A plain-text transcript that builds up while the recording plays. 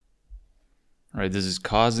All right, this is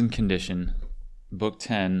Cause and Condition, Book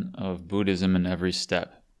 10 of Buddhism in Every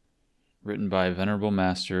Step, written by Venerable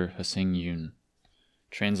Master Hsing Yun,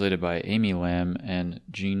 translated by Amy Lamb and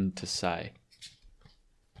Jean Tsai.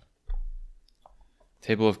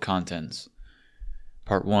 Table of Contents.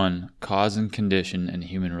 Part 1, Cause and Condition in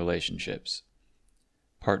Human Relationships.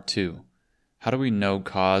 Part 2, How do we know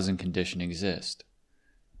cause and condition exist?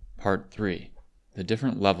 Part 3, The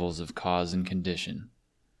different levels of cause and condition.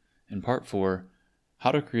 In Part 4,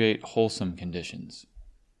 How to create wholesome conditions.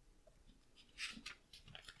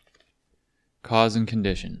 Cause and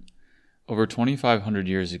condition. Over 2,500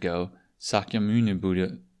 years ago, Sakyamuni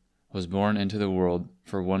Buddha was born into the world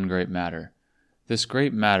for one great matter. This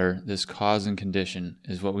great matter, this cause and condition,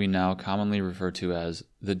 is what we now commonly refer to as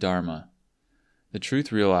the Dharma, the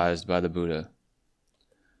truth realized by the Buddha.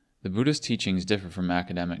 The Buddhist teachings differ from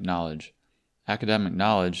academic knowledge. Academic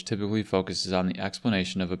knowledge typically focuses on the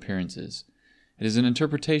explanation of appearances. It is an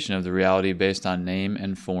interpretation of the reality based on name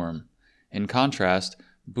and form. In contrast,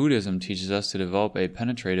 Buddhism teaches us to develop a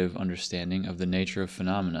penetrative understanding of the nature of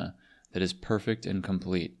phenomena that is perfect and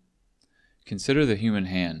complete. Consider the human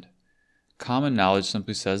hand. Common knowledge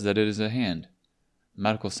simply says that it is a hand.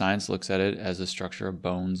 Medical science looks at it as a structure of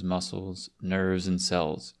bones, muscles, nerves, and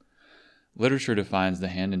cells. Literature defines the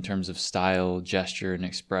hand in terms of style, gesture, and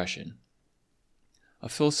expression. A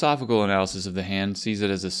philosophical analysis of the hand sees it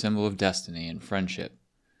as a symbol of destiny and friendship.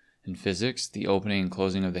 In physics, the opening and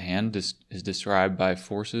closing of the hand is described by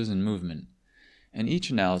forces and movement. In each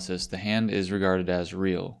analysis, the hand is regarded as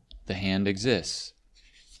real. The hand exists.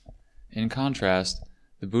 In contrast,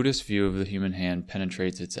 the Buddhist view of the human hand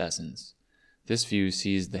penetrates its essence. This view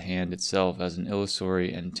sees the hand itself as an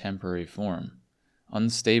illusory and temporary form,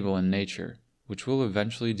 unstable in nature, which will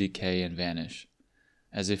eventually decay and vanish.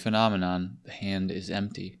 As a phenomenon, the hand is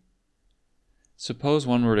empty. Suppose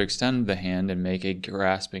one were to extend the hand and make a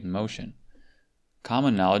grasping motion.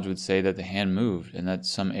 Common knowledge would say that the hand moved and that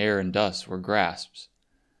some air and dust were grasps.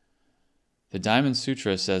 The Diamond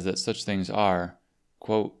Sutra says that such things are,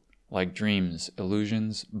 quote, like dreams,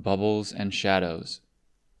 illusions, bubbles, and shadows,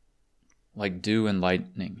 like dew and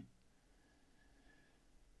lightning.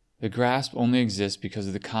 The grasp only exists because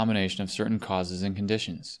of the combination of certain causes and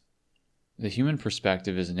conditions. The human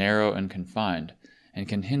perspective is narrow and confined, and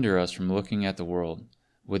can hinder us from looking at the world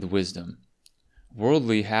with wisdom.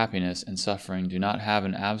 Worldly happiness and suffering do not have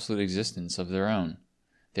an absolute existence of their own.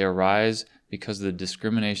 They arise because of the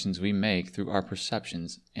discriminations we make through our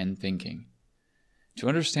perceptions and thinking. To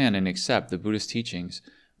understand and accept the Buddhist teachings,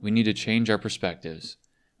 we need to change our perspectives.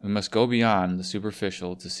 We must go beyond the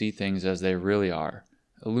superficial to see things as they really are,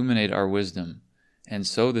 illuminate our wisdom, and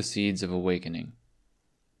sow the seeds of awakening.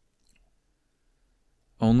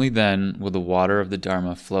 Only then will the water of the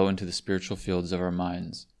Dharma flow into the spiritual fields of our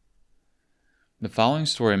minds. The following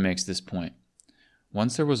story makes this point.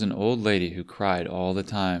 Once there was an old lady who cried all the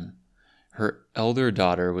time. Her elder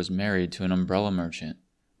daughter was married to an umbrella merchant,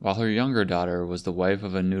 while her younger daughter was the wife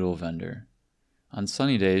of a noodle vendor. On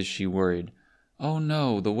sunny days she worried, "Oh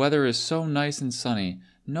no, the weather is so nice and sunny,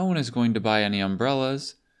 no one is going to buy any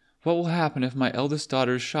umbrellas. What will happen if my eldest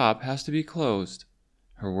daughter's shop has to be closed?"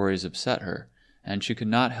 Her worries upset her, and she could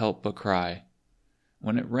not help but cry.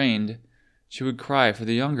 When it rained, she would cry for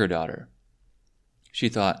the younger daughter. She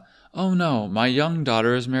thought, "Oh no, my young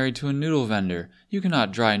daughter is married to a noodle vendor. You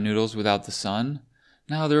cannot dry noodles without the sun.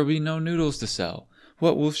 Now there will be no noodles to sell.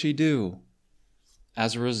 What will she do?"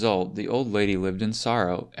 As a result, the old lady lived in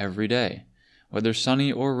sorrow every day. Whether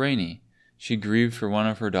sunny or rainy, she grieved for one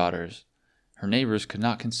of her daughters. Her neighbors could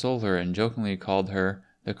not console her and jokingly called her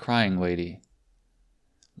the crying lady.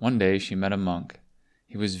 One day she met a monk.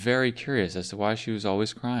 He was very curious as to why she was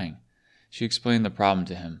always crying. She explained the problem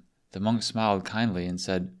to him. The monk smiled kindly and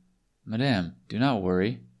said, "Madame, do not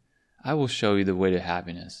worry. I will show you the way to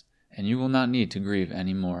happiness, and you will not need to grieve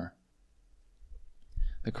any more."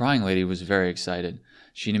 The crying lady was very excited.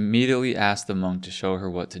 She immediately asked the monk to show her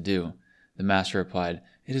what to do. The master replied,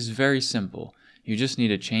 "It is very simple. You just need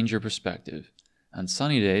to change your perspective. On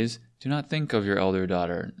sunny days, do not think of your elder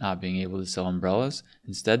daughter not being able to sell umbrellas.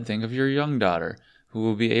 Instead, think of your young daughter, who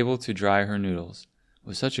will be able to dry her noodles.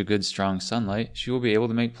 With such a good strong sunlight, she will be able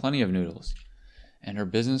to make plenty of noodles, and her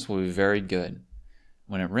business will be very good.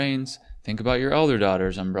 When it rains, think about your elder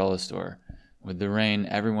daughter's umbrella store. With the rain,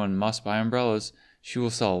 everyone must buy umbrellas. She will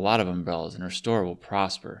sell a lot of umbrellas, and her store will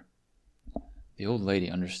prosper." The old lady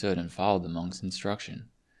understood and followed the monk's instruction.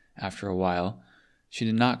 After a while, she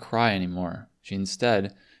did not cry anymore.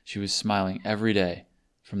 She was smiling every day.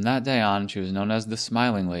 From that day on, she was known as the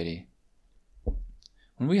Smiling Lady.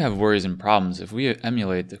 When we have worries and problems, if we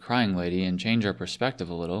emulate the crying lady and change our perspective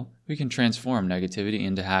a little, we can transform negativity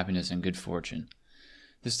into happiness and good fortune.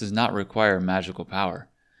 This does not require magical power.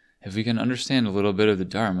 If we can understand a little bit of the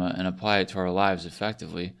Dharma and apply it to our lives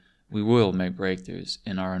effectively, we will make breakthroughs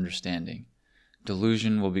in our understanding.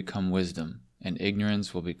 Delusion will become wisdom, and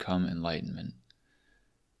ignorance will become enlightenment.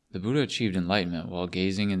 The Buddha achieved enlightenment while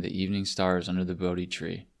gazing in the evening stars under the Bodhi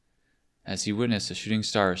tree. As he witnessed a shooting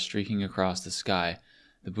star streaking across the sky,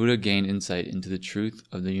 the Buddha gained insight into the truth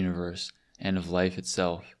of the universe and of life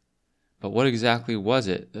itself. But what exactly was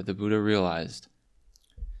it that the Buddha realized?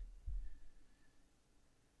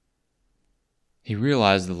 He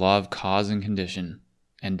realized the law of cause and condition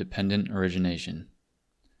and dependent origination.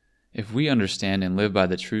 If we understand and live by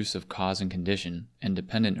the truths of cause and condition and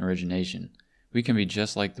dependent origination, we can be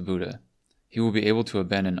just like the Buddha. He will be able to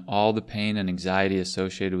abandon all the pain and anxiety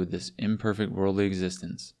associated with this imperfect worldly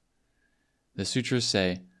existence. The sutras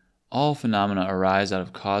say, all phenomena arise out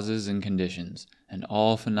of causes and conditions, and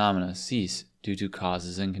all phenomena cease due to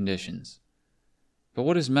causes and conditions. But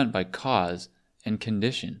what is meant by cause and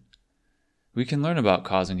condition? We can learn about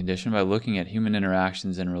cause and condition by looking at human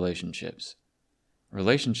interactions and relationships.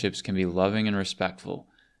 Relationships can be loving and respectful,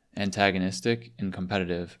 antagonistic and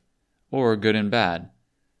competitive, or good and bad.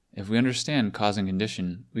 If we understand cause and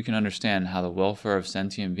condition, we can understand how the welfare of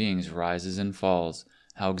sentient beings rises and falls,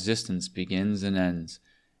 how existence begins and ends,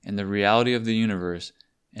 and the reality of the universe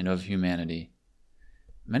and of humanity.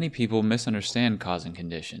 Many people misunderstand cause and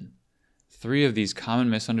condition. 3 of these common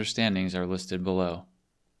misunderstandings are listed below.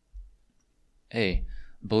 A.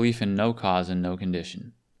 Belief in no cause and no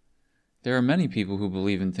condition. There are many people who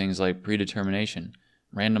believe in things like predetermination,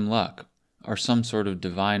 random luck, or some sort of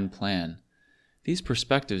divine plan. These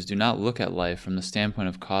perspectives do not look at life from the standpoint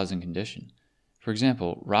of cause and condition. For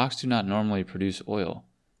example, rocks do not normally produce oil,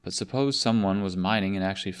 but suppose someone was mining and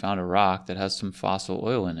actually found a rock that has some fossil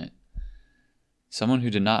oil in it. Someone who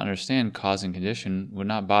did not understand cause and condition would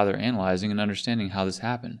not bother analyzing and understanding how this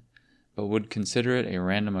happened, but would consider it a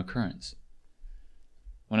random occurrence.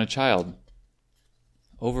 When a child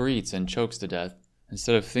overeats and chokes to death,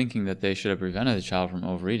 instead of thinking that they should have prevented the child from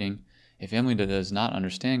overeating, a family that does not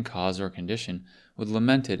understand cause or condition would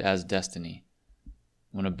lament it as destiny.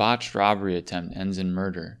 When a botched robbery attempt ends in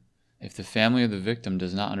murder, if the family of the victim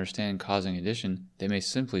does not understand cause and condition, they may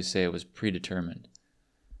simply say it was predetermined.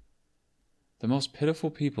 The most pitiful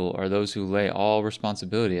people are those who lay all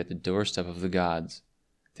responsibility at the doorstep of the gods.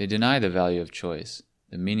 They deny the value of choice,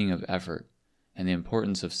 the meaning of effort, and the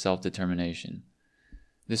importance of self-determination.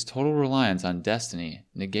 This total reliance on destiny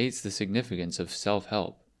negates the significance of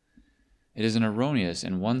self-help. It is an erroneous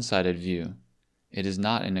and one-sided view. It is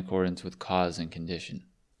not in accordance with cause and condition.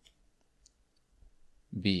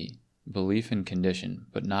 B. Belief in condition,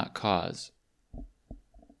 but not cause.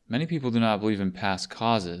 Many people do not believe in past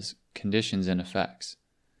causes, conditions, and effects.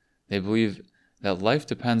 They believe that life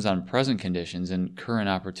depends on present conditions and current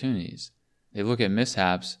opportunities. They look at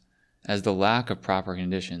mishaps as the lack of proper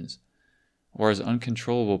conditions, or as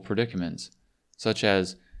uncontrollable predicaments, such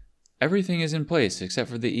as, everything is in place except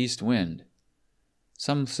for the east wind.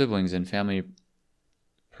 Some siblings and family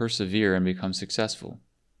persevere and become successful.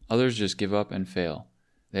 Others just give up and fail.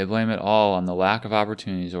 They blame it all on the lack of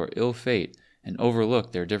opportunities or ill fate and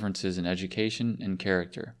overlook their differences in education and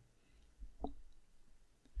character.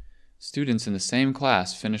 Students in the same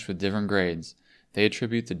class finish with different grades. They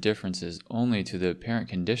attribute the differences only to the apparent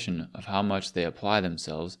condition of how much they apply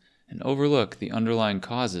themselves and overlook the underlying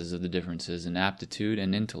causes of the differences in aptitude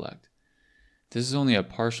and intellect. This is only a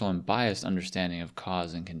partial and biased understanding of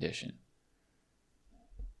cause and condition.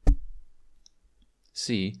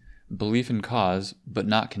 C. Belief in cause, but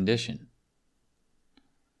not condition.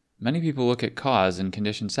 Many people look at cause and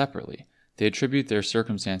condition separately. They attribute their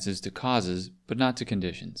circumstances to causes, but not to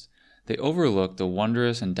conditions. They overlook the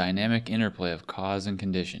wondrous and dynamic interplay of cause and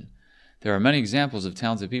condition. There are many examples of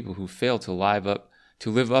talented people who fail to live up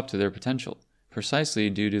to their potential, precisely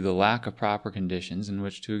due to the lack of proper conditions in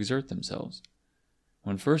which to exert themselves.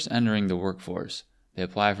 When first entering the workforce, they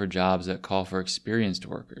apply for jobs that call for experienced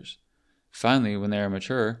workers. Finally, when they are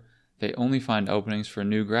mature, they only find openings for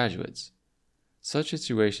new graduates. Such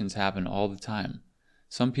situations happen all the time.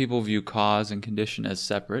 Some people view cause and condition as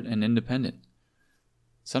separate and independent.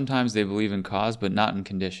 Sometimes they believe in cause but not in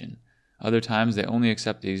condition. Other times they only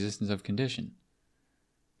accept the existence of condition.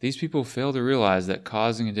 These people fail to realize that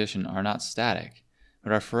cause and condition are not static,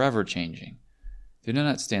 but are forever changing. They do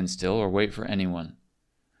not stand still or wait for anyone.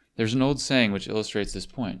 There's an old saying which illustrates this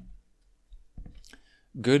point.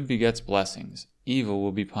 Good begets blessings. Evil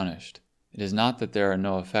will be punished. It is not that there are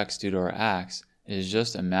no effects due to our acts. It is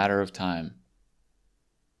just a matter of time.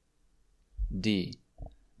 D.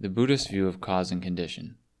 The Buddhist view of cause and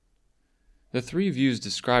condition. The three views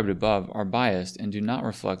described above are biased and do not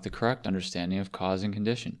reflect the correct understanding of cause and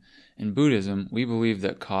condition. In Buddhism, we believe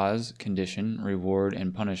that cause, condition, reward,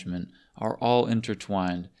 and punishment are all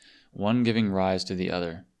intertwined, one giving rise to the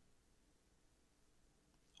other.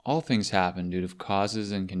 All things happen due to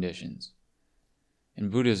causes and conditions. In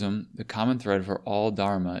Buddhism, the common thread for all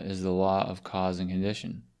dharma is the law of cause and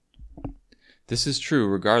condition. This is true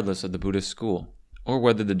regardless of the Buddhist school, or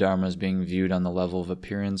whether the dharma is being viewed on the level of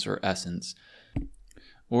appearance or essence,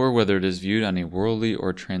 or whether it is viewed on a worldly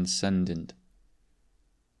or transcendent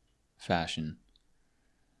fashion.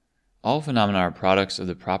 All phenomena are products of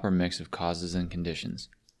the proper mix of causes and conditions.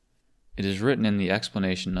 It is written in the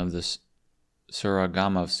explanation of the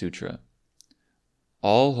Suragama Sutra.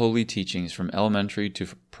 All holy teachings from elementary to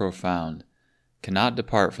profound cannot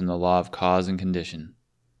depart from the law of cause and condition.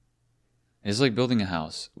 It is like building a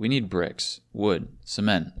house. We need bricks, wood,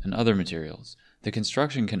 cement, and other materials. The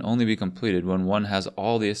construction can only be completed when one has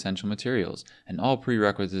all the essential materials and all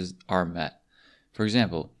prerequisites are met. For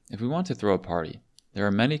example, if we want to throw a party, there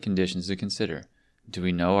are many conditions to consider. Do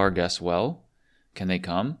we know our guests well? Can they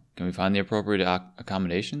come? Can we find the appropriate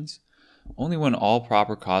accommodations? Only when all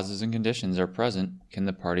proper causes and conditions are present can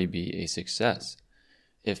the party be a success.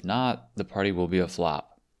 If not, the party will be a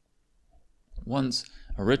flop. Once,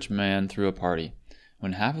 a rich man threw a party.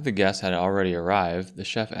 When half of the guests had already arrived, the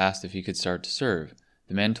chef asked if he could start to serve.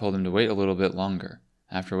 The man told him to wait a little bit longer.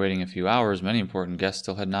 After waiting a few hours, many important guests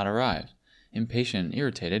still had not arrived. Impatient and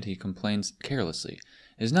irritated, he complained carelessly,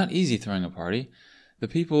 "It is not easy throwing a party. The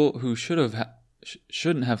people who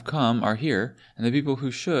shouldn't have come are here, and the people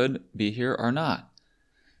who should be here are not."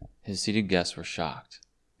 His seated guests were shocked.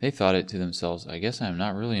 They thought it to themselves, "I guess I am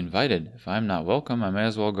not really invited. If I am not welcome, I may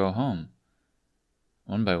as well go home."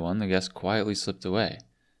 One by one, the guests quietly slipped away.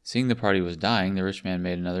 Seeing the party was dying, the rich man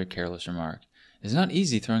made another careless remark. "It is not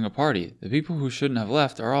easy throwing a party. The people who shouldn't have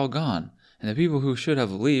left are all gone, and the people who should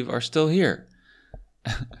have leave are still here."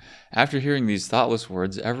 After hearing these thoughtless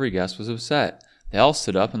words, every guest was upset. They all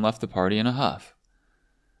stood up and left the party in a huff.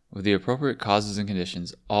 With the appropriate causes and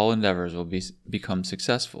conditions, all endeavors will become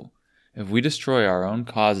successful. If we destroy our own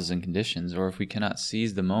causes and conditions, or if we cannot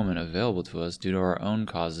seize the moment available to us due to our own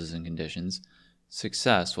causes and conditions,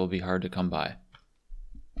 success will be hard to come by.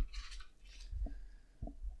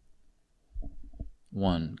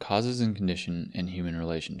 1. Causes and condition in human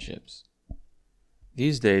relationships.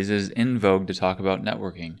 These days it is in vogue to talk about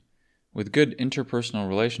networking. With good interpersonal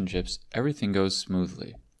relationships, everything goes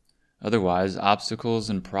smoothly. Otherwise, obstacles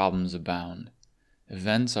and problems abound.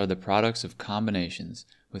 Events are the products of combinations,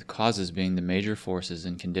 with causes being the major forces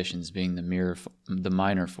and conditions being the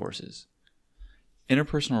minor forces.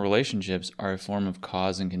 Interpersonal relationships are a form of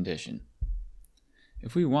cause and condition.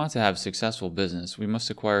 If we want to have successful business, we must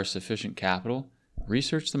acquire sufficient capital,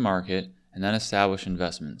 research the market, and then establish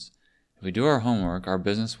investments. If we do our homework, our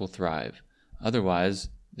business will thrive. Otherwise,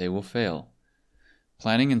 they will fail.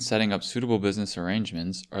 Planning and setting up suitable business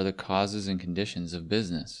arrangements are the causes and conditions of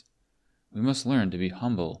business. We must learn to be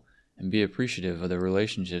humble and be appreciative of the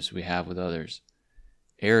relationships we have with others.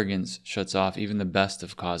 Arrogance shuts off even the best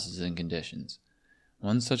of causes and conditions.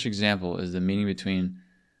 One such example is the meeting between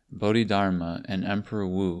Bodhidharma and Emperor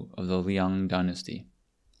Wu of the Liang dynasty.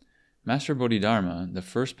 Master Bodhidharma, the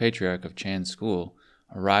first patriarch of Chan school,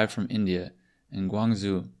 arrived from India in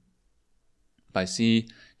Guangzhou by sea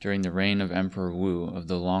during the reign of Emperor Wu of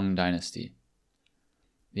the Long dynasty.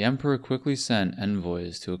 The emperor quickly sent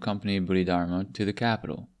envoys to accompany Bodhidharma to the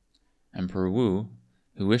capital. Emperor Wu,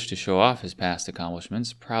 who wished to show off his past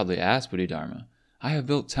accomplishments, proudly asked Bodhidharma, "I have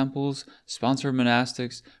built temples, sponsored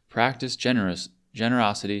monastics, practiced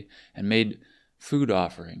generosity, and made food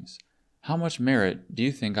offerings. How much merit do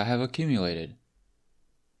you think I have accumulated?"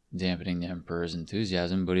 Dampening the emperor's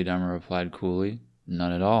enthusiasm, Bodhidharma replied coolly,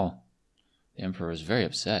 "None at all." The emperor was very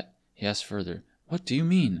upset. He asked further, "What do you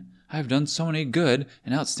mean? I have done so many good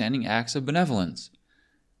and outstanding acts of benevolence."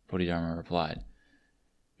 Bodhidharma replied,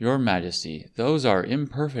 "Your Majesty, those are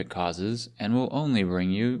imperfect causes and will only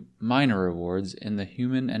bring you minor rewards in the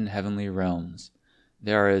human and heavenly realms.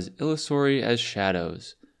 They are as illusory as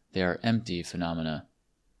shadows. They are empty phenomena."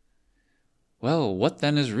 "Well, what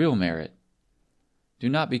then is real merit?" "Do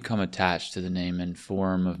not become attached to the name and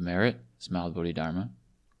form of merit," smiled Bodhidharma.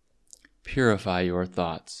 "Purify your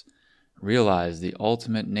thoughts. Realize the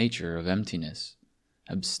ultimate nature of emptiness.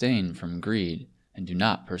 Abstain from greed, and do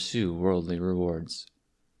not pursue worldly rewards."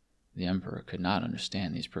 The emperor could not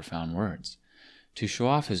understand these profound words. To show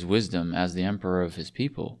off his wisdom as the emperor of his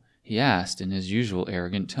people, he asked in his usual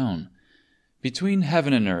arrogant tone, "Between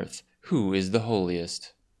heaven and earth, who is the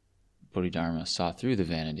holiest?" Bodhidharma saw through the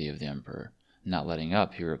vanity of the emperor. Not letting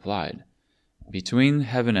up, he replied, "Between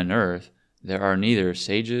heaven and earth, there are neither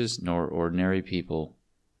sages nor ordinary people."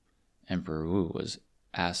 Emperor Wu was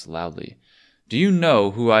asked loudly, "Do you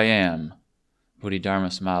know who I am?"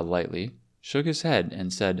 Bodhidharma smiled lightly, shook his head,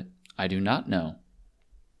 and said, "I do not know."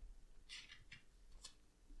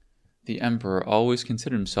 The emperor always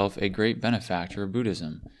considered himself a great benefactor of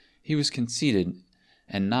Buddhism. He was conceited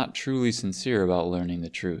and not truly sincere about learning the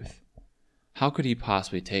truth. How could he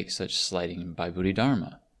possibly take such slighting by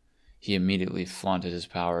Bodhidharma? He immediately flaunted his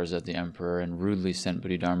powers at the emperor and rudely sent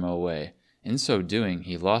Bodhidharma away. In so doing,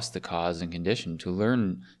 he lost the cause and condition to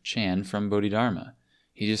learn Chan from Bodhidharma.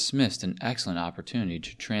 He dismissed an excellent opportunity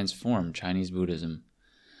to transform Chinese Buddhism.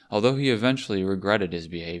 Although he eventually regretted his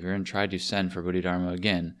behavior and tried to send for Bodhidharma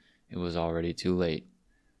again, it was already too late.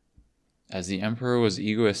 As the emperor was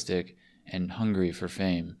egoistic and hungry for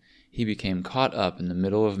fame, he became caught up in the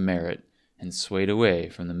middle of merit and swayed away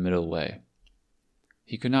from the middle way.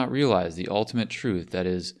 He could not realize the ultimate truth that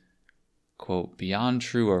is, quote, beyond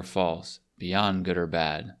true or false, beyond good or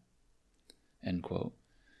bad, end quote.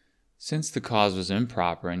 Since the cause was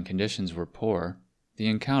improper and conditions were poor, the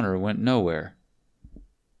encounter went nowhere.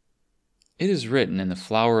 It is written in the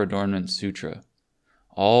Flower Adornment Sutra,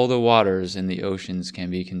 "All the waters in the oceans can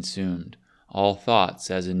be consumed. All thoughts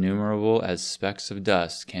as innumerable as specks of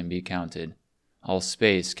dust can be counted. All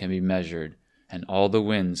space can be measured, and all the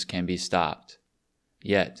winds can be stopped.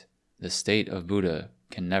 Yet, the state of Buddha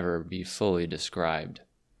can never be fully described."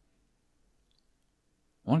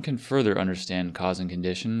 One can further understand cause and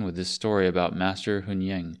condition with this story about Master Hsing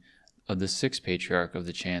Yun of the sixth patriarch of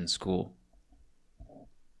the Chan school.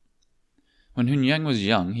 When Hsing Yun was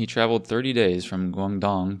young, he traveled 30 days from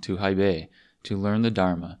Guangdong to Hebei to learn the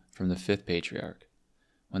Dharma from the fifth patriarch.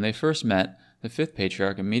 When they first met, the fifth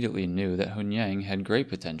patriarch immediately knew that Hsing Yun had great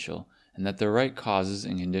potential and that the right causes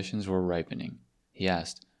and conditions were ripening. He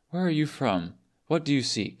asked, "Where are you from? What do you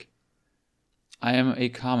seek?" "I am a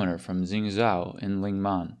commoner from Jingzhou in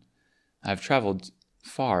Lingnan. I have traveled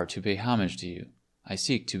far to pay homage to you. I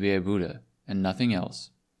seek to be a Buddha, and nothing else."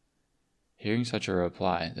 Hearing such a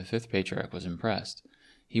reply, the fifth patriarch was impressed.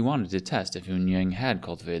 He wanted to test if Hsing Yun had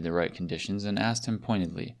cultivated the right conditions and asked him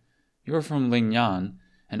pointedly, "You are from Lingnan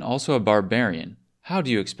and also a barbarian. How do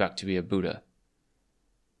you expect to be a Buddha?"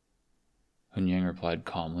 Hsing Yun replied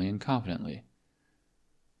calmly and confidently,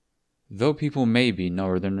 "Though people may be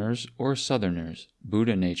northerners or southerners,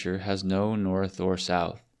 Buddha nature has no north or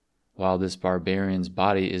south. While this barbarian's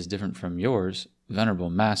body is different from yours, Venerable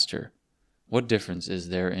Master, what difference is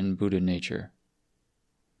there in Buddha nature?"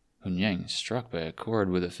 Hsing Yun, struck by a chord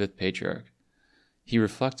with the fifth patriarch, he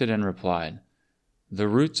reflected and replied, "The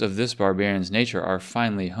roots of this barbarian's nature are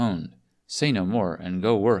finely honed. Say no more and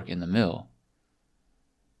go work in the mill."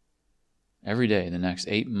 Every day the next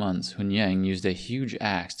 8 months, Hsing Yun used a huge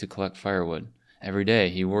axe to collect firewood. Every day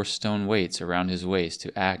he wore stone weights around his waist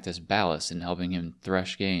to act as ballast in helping him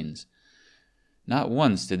thresh canes. Not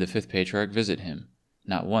once did the fifth patriarch visit him.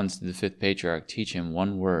 Not once did the fifth patriarch teach him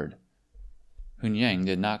one word. Hsing Yun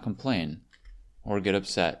did not complain or get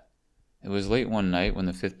upset. It was late one night when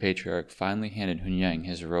the fifth patriarch finally handed Hsing Yun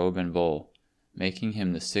his robe and bowl, making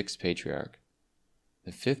him the sixth patriarch.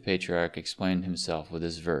 The fifth patriarch explained himself with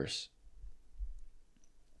this verse: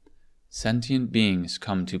 "Sentient beings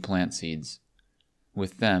come to plant seeds.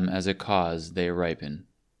 With them as a cause they ripen.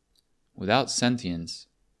 Without sentience,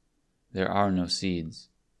 there are no seeds.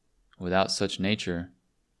 Without such nature,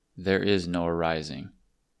 there is no arising."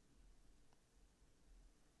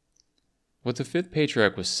 What the fifth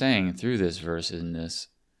patriarch was saying through this verse is this: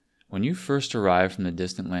 when you first arrived from the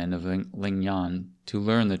distant land of Lingnan to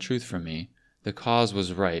learn the truth from me, the cause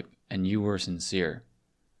was ripe and you were sincere.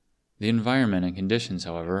 The environment and conditions,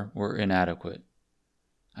 however, were inadequate.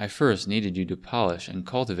 I first needed you to polish and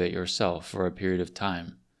cultivate yourself for a period of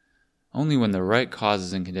time. Only when the right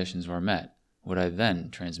causes and conditions were met would I then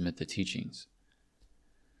transmit the teachings.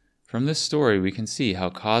 From this story, we can see how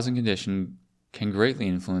cause and condition can greatly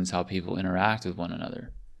influence how people interact with one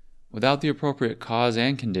another. Without the appropriate cause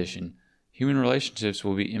and condition, human relationships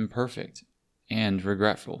will be imperfect and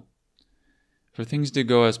regretful. For things to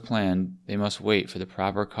go as planned, they must wait for the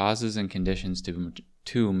proper causes and conditions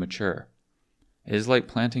to mature. It is like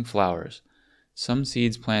planting flowers. Some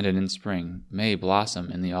seeds planted in spring may blossom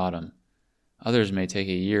in the autumn. Others may take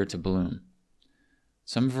a year to bloom.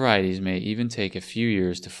 Some varieties may even take a few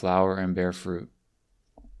years to flower and bear fruit.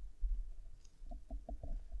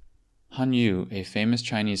 Han Yu, a famous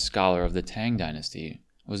Chinese scholar of the Tang dynasty,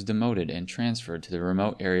 was demoted and transferred to the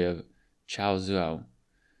remote area of Chaozhou.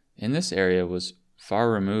 In this area was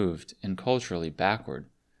far removed and culturally backward.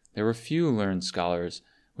 There were few learned scholars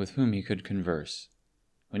with whom he could converse.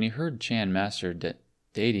 When he heard Chan Master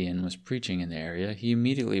Dadian was preaching in the area, he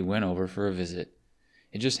immediately went over for a visit.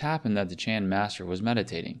 It just happened that the Chan Master was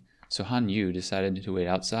meditating, so Han Yu decided to wait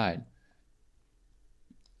outside.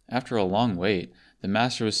 After a long wait, the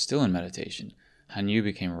Master was still in meditation. Han Yu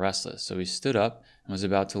became restless, so he stood up and was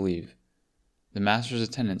about to leave. The Master's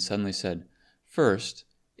attendant suddenly said, "First,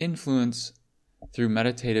 influence through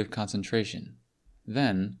meditative concentration.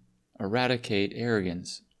 Then, eradicate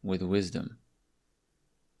arrogance with wisdom."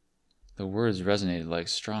 The words resonated like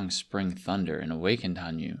strong spring thunder and awakened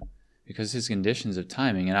Han Yu. Because his conditions of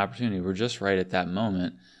timing and opportunity were just right at that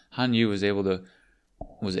moment, Han Yu was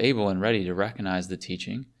able and ready to recognize the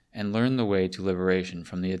teaching and learn the way to liberation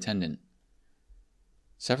from the attendant.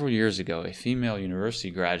 Several years ago, a female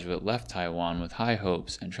university graduate left Taiwan with high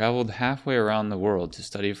hopes and traveled halfway around the world to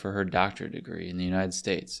study for her doctorate degree in the United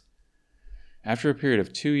States. After a period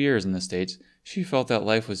of 2 years in the States, she felt that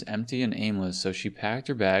life was empty and aimless, so she packed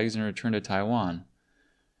her bags and returned to Taiwan.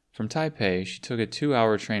 From Taipei, she took a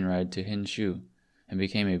 2-hour train ride to Hinshu and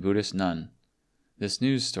became a Buddhist nun. This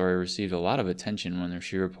news story received a lot of attention when it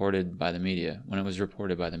was reported by the media.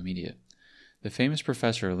 The famous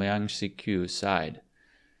professor Liang Xiqiu sighed.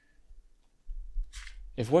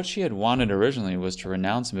 If what she had wanted originally was to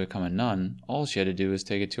renounce and become a nun, all she had to do was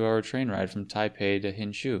take a 2-hour train ride from Taipei to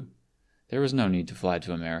Hinshu. There was no need to fly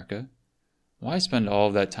to America. Why spend all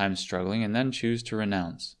of that time struggling and then choose to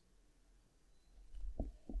renounce?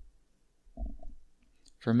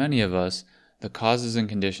 For many of us, the causes and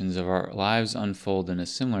conditions of our lives unfold in a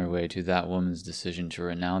similar way to that woman's decision to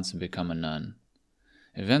renounce and become a nun.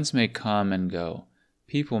 Events may come and go.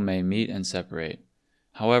 People may meet and separate.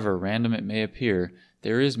 However random it may appear,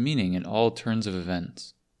 there is meaning in all turns of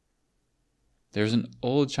events. There's an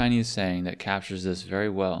old Chinese saying that captures this very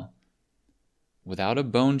well. Without a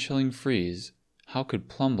bone-chilling freeze, how could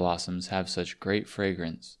plum blossoms have such great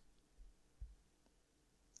fragrance?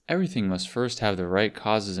 Everything must first have the right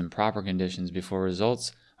causes and proper conditions before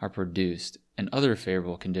results are produced and other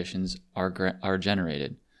favorable conditions are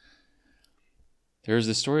generated. There is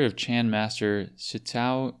the story of Chan Master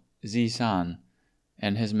Shitao Zisan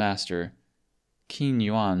and his master, King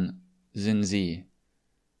Yuan Zinzi.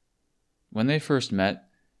 When they first met,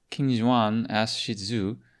 King Yuan asked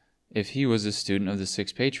Shizu if he was a student of the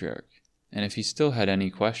Sixth Patriarch, and if he still had any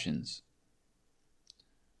questions.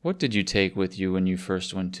 "What did you take with you when you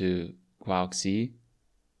first went to Guaoxi?"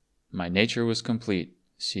 "My nature was complete,"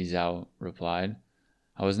 Shizao replied.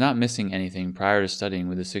 "I was not missing anything prior to studying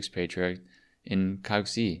with the Sixth Patriarch in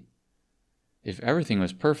Kaoxi. If everything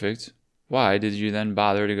was perfect, why did you then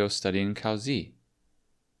bother to go study in Kaoxi?"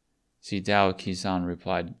 Shidao Kisan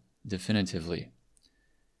replied definitively,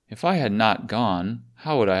 "If I had not gone,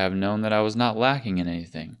 how would I have known that I was not lacking in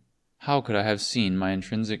anything? How could I have seen my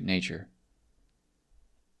intrinsic nature?"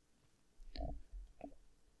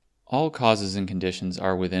 All causes and conditions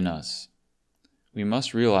are within us. We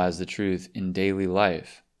must realize the truth in daily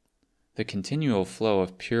life. The continual flow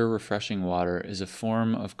of pure, refreshing water is a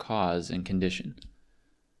form of cause and condition.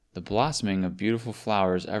 The blossoming of beautiful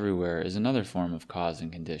flowers everywhere is another form of cause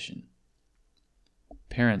and condition.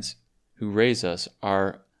 Parents who raise us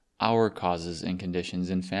are our causes and conditions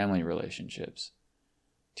in family relationships.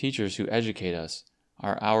 Teachers who educate us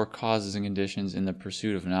are our causes and conditions in the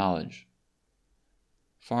pursuit of knowledge.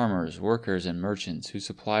 Farmers, workers, and merchants who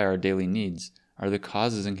supply our daily needs are the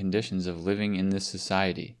causes and conditions of living in this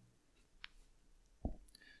society.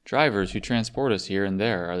 Drivers who transport us here and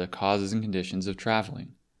there are the causes and conditions of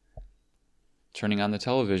traveling. Turning on the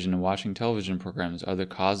television and watching television programs are the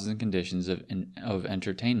causes and conditions of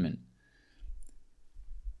entertainment.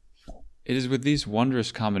 It is with these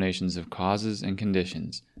wondrous combinations of causes and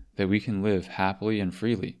conditions that we can live happily and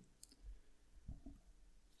freely.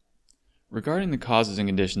 Regarding the causes and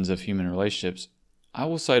conditions of human relationships, I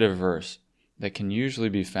will cite a verse that can usually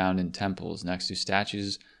be found in temples next to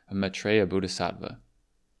statues of Maitreya Bodhisattva.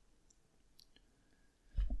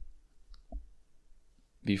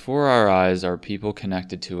 Before our eyes are people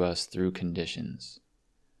connected to us through conditions.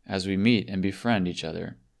 As we meet and befriend each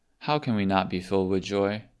other, how can we not be filled with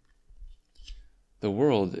joy? The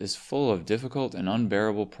world is full of difficult and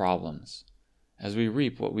unbearable problems. As we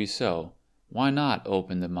reap what we sow, why not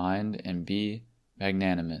open the mind and be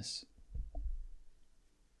magnanimous?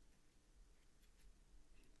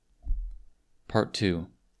 Part 2.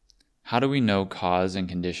 How do we know cause and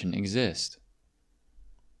condition exist?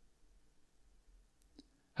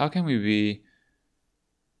 How can we be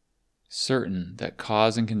certain that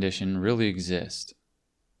cause and condition really exist?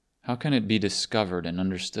 How can it be discovered and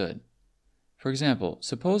understood? For example,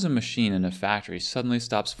 suppose a machine in a factory suddenly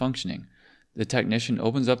stops functioning. The technician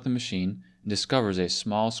opens up the machine and discovers a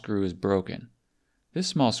small screw is broken. This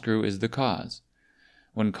small screw is the cause.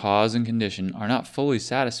 When cause and condition are not fully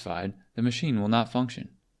satisfied, the machine will not function.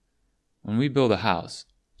 When we build a house,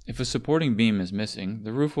 if a supporting beam is missing,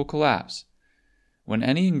 the roof will collapse. When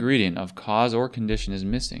any ingredient of cause or condition is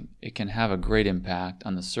missing, it can have a great impact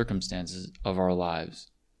on the circumstances of our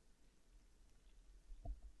lives.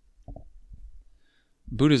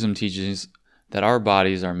 Buddhism teaches that our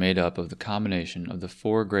bodies are made up of the combination of the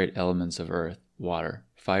four great elements of earth, water,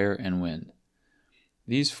 fire, and wind.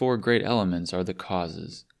 These four great elements are the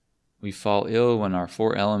causes. We fall ill when our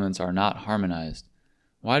four elements are not harmonized.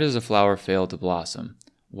 Why does a flower fail to blossom?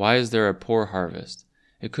 Why is there a poor harvest?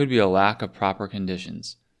 It could be a lack of proper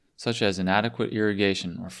conditions, such as inadequate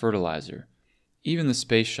irrigation or fertilizer. Even the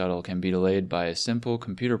space shuttle can be delayed by a simple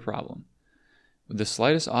computer problem. With the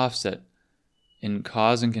slightest offset in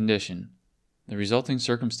cause and condition, the resulting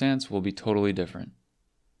circumstance will be totally different.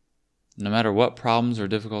 No matter what problems or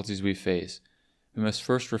difficulties we face, we must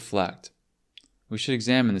first reflect. We should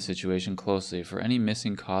examine the situation closely for any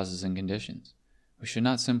missing causes and conditions. We should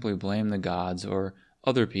not simply blame the gods or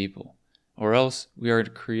other people, or else we are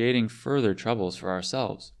creating further troubles for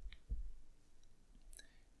ourselves.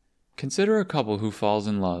 Consider a couple who falls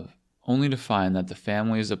in love, only to find that the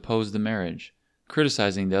families oppose the marriage,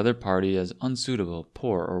 criticizing the other party as unsuitable,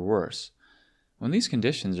 poor, or worse. When these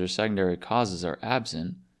conditions or secondary causes are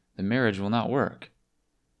absent, the marriage will not work.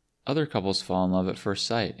 Other couples fall in love at first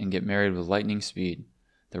sight and get married with lightning speed.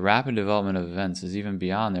 The rapid development of events is even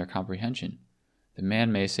beyond their comprehension. The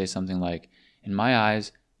man may say something like, "In my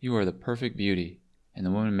eyes, you are the perfect beauty," and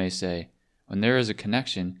the woman may say, "When there is a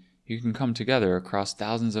connection, you can come together across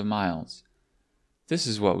thousands of miles." This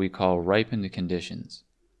is what we call ripened conditions.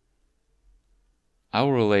 I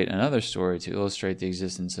will relate another story to illustrate the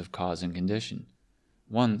existence of cause and condition.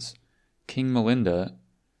 Once, King Milinda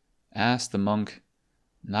asked the monk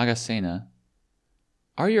Nagasena,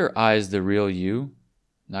 "Are your eyes the real you?"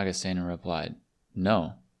 Nagasena replied,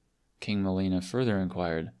 "No." King Milinda further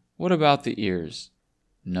inquired, "What about the ears?"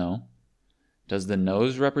 "No." "Does the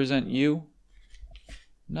nose represent you?"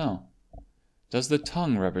 "No." "Does the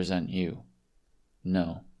tongue represent you?"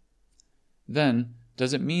 "No." "Then,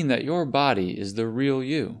 does it mean that your body is the real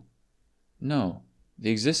you?" "No. The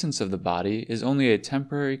existence of the body is only a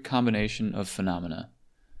temporary combination of phenomena."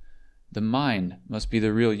 "The mind must be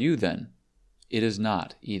the real you, then." "It is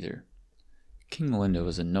not, either." King Milinda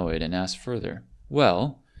was annoyed and asked further,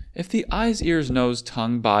 "Well, if the eyes, ears, nose,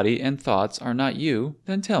 tongue, body, and thoughts are not you,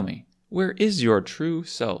 then tell me, where is your true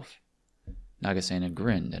self?" Nagasena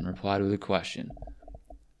grinned and replied with a question.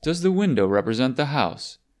 "Does the window represent the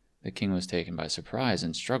house?" The king was taken by surprise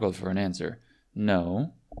and struggled for an answer.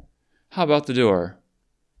 "No." "How about the door?"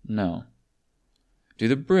 "No." "Do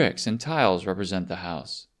the bricks and tiles represent the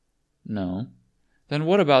house?" "No." "Then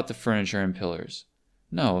what about the furniture and pillars?"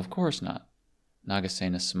 "No, of course not."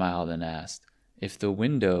 Nagasena smiled and asked, "If the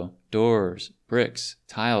window, doors, bricks,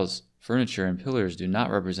 tiles, furniture, and pillars do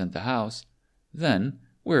not represent the house, then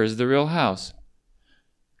where is the real house?"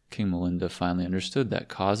 King Milinda finally understood that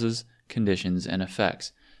causes, conditions, and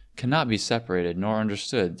effects cannot be separated nor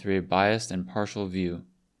understood through a biased and partial view.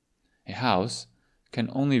 A house can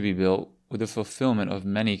only be built with the fulfillment of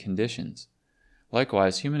many conditions.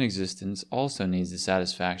 Likewise, human existence also needs the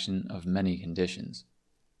satisfaction of many conditions.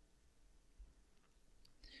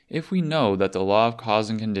 If we know that the law of cause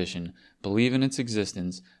and condition, believe in its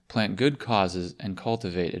existence, plant good causes, and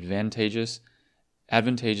cultivate advantageous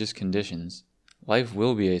conditions, life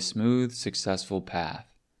will be a smooth, successful path.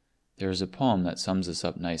 There is a poem that sums this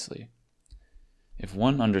up nicely. If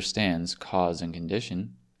one understands cause and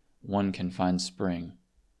condition, one can find spring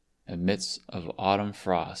amidst of autumn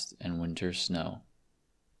frost and winter snow.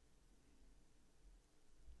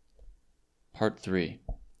 Part 3.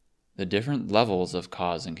 The different levels of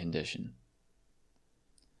cause and condition.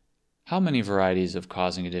 How many varieties of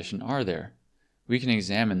cause and condition are there? We can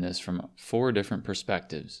examine this from 4 different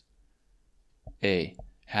perspectives. A.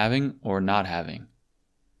 Having or not having.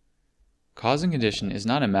 Cause and condition is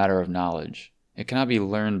not a matter of knowledge. It cannot be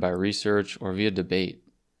learned by research or via debate.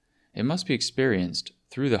 It must be experienced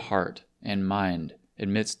through the heart and mind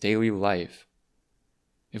amidst daily life.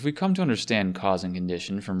 If we come to understand cause and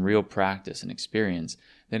condition from real practice and experience,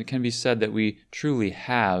 then it can be said that we truly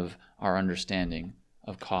have our understanding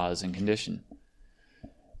of cause and condition.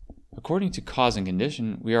 According to cause and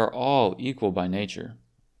condition, we are all equal by nature.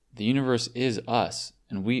 The universe is us,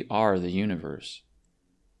 and we are the universe.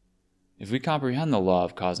 If we comprehend the law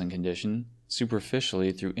of cause and condition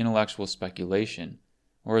superficially through intellectual speculation,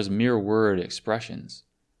 or as mere word expressions,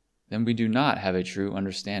 then we do not have a true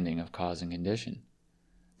understanding of cause and condition.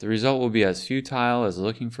 The result will be as futile as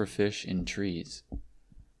looking for fish in trees.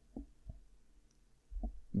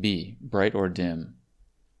 B. Bright or dim.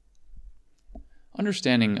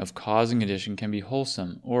 Understanding of cause and condition can be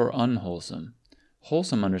wholesome or unwholesome.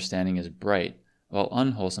 Wholesome understanding is bright, while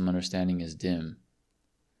unwholesome understanding is dim.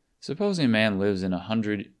 Suppose a man lives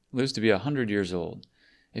to be 100 years old.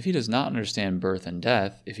 If he does not understand birth and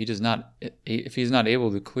death, if he is not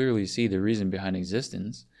able to clearly see the reason behind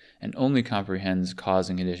existence, and only comprehends cause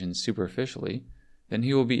and condition superficially, then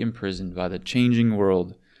he will be imprisoned by the changing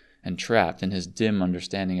world and trapped in his dim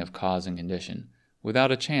understanding of cause and condition,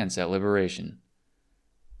 without a chance at liberation.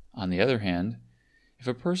 On the other hand, if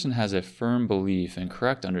a person has a firm belief and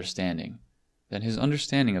correct understanding, then his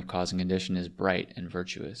understanding of cause and condition is bright and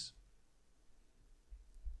virtuous.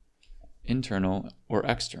 Internal or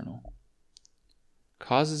external.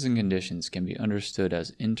 Causes and conditions can be understood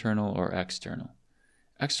as internal or external.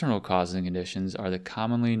 External causes and conditions are the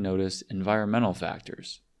commonly noticed environmental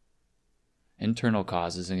factors. Internal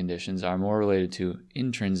causes and conditions are more related to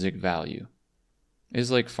intrinsic value. It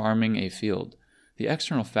is like farming a field. The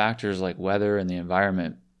external factors like weather and the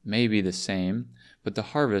environment may be the same, but the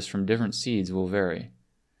harvest from different seeds will vary.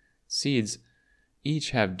 Seeds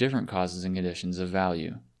each have different causes and conditions of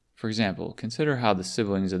value. For example, consider how the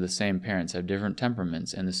siblings of the same parents have different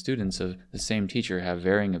temperaments and the students of the same teacher have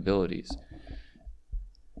varying abilities.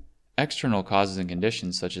 External causes and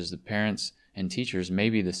conditions such as the parents and teachers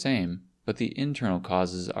may be the same, but the internal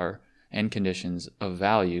causes and conditions of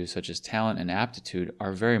value such as talent and aptitude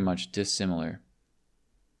are very much dissimilar.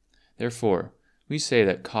 Therefore, we say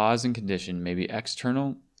that cause and condition may be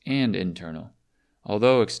external and internal.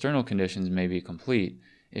 Although external conditions may be complete,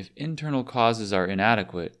 if internal causes are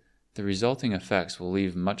inadequate, the resulting effects will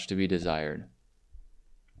leave much to be desired.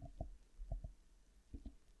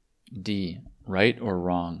 D. Right or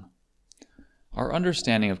wrong. Our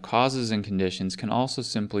understanding of causes and conditions can also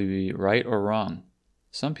simply be right or wrong.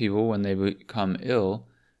 Some people, when they become ill,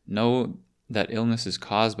 know that illness is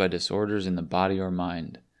caused by disorders in the body or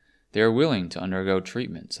mind. They are willing to undergo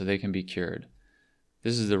treatment so they can be cured.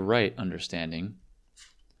 This is the right understanding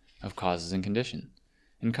of causes and condition.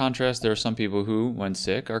 In contrast, there are some people who, when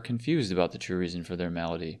sick, are confused about the true reason for their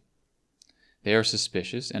malady. They are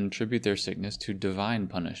suspicious and attribute their sickness to divine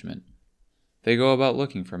punishment. They go about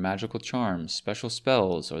looking for magical charms, special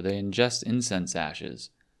spells, or they ingest incense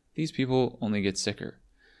ashes. These people only get sicker.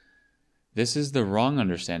 This is the wrong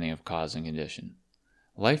understanding of cause and condition.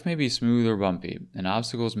 Life may be smooth or bumpy, and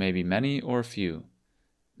obstacles may be many or few.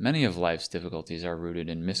 Many of life's difficulties are rooted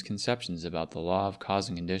in misconceptions about the law of cause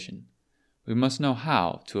and condition. We must know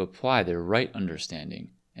how to apply the right understanding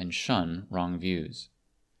and shun wrong views.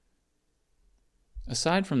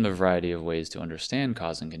 Aside from the variety of ways to understand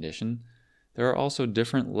cause and condition, there are also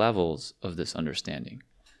different levels of this understanding.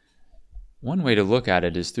 One way to look at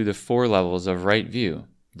it is through the 4 levels of right view: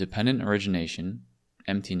 dependent origination,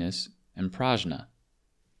 emptiness, and prajna.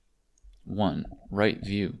 1. Right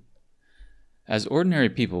view. As ordinary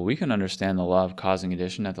people, we can understand the law of cause and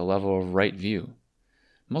condition at the level of right view.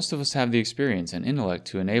 Most of us have the experience and intellect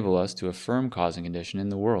to enable us to affirm cause and condition in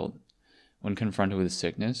the world. When confronted with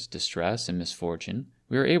sickness, distress, and misfortune,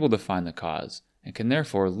 we are able to find the cause, and can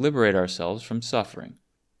therefore liberate ourselves from suffering.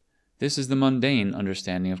 This is the mundane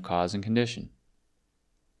understanding of cause and condition.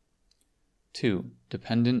 2.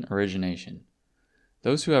 Dependent origination.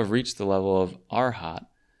 Those who have reached the level of arhat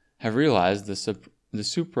have realized the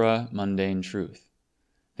supra-mundane truth.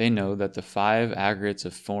 They know that the 5 aggregates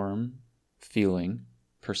of form, feeling,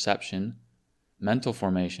 perception, mental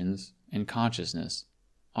formations, and consciousness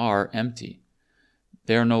are empty.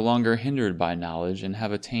 They are no longer hindered by knowledge and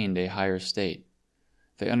have attained a higher state.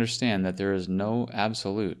 They understand that there is no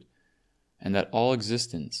absolute and that all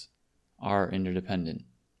existences are interdependent.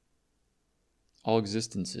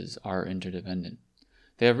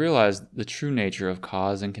 They have realized the true nature of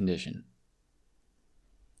cause and condition.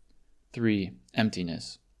 3.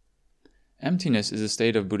 Emptiness. Emptiness is a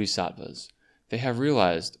state of bodhisattvas. They have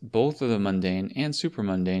realized both of the mundane and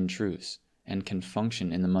supramundane truths, and can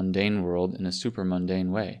function in the mundane world in a supramundane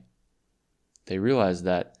way. They realize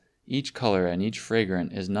that each color and each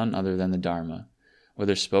fragrance is none other than the Dharma.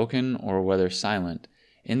 Whether spoken or whether silent,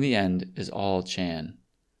 in the end is all Chan.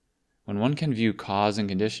 When one can view cause and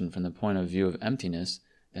condition from the point of view of emptiness,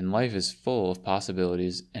 then life is full of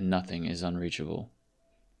possibilities and nothing is unreachable.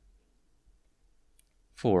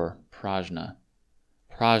 4. Prajna.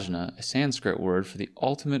 Prajna, a Sanskrit word for the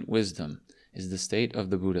ultimate wisdom, is the state of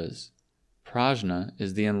the Buddhas. Prajna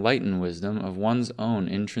is the enlightened wisdom of one's own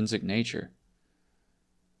intrinsic nature.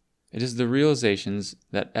 It is the realizations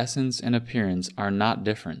that essence and appearance are not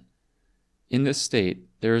different. In this state,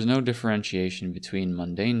 there is no differentiation between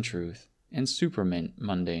mundane truth and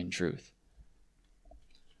supramundane truth.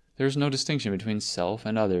 There is no distinction between self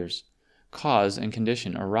and others. Cause and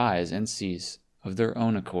condition arise and cease of their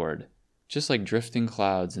own accord, just like drifting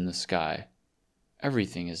clouds in the sky.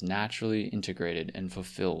 Everything is naturally integrated and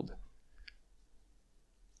fulfilled.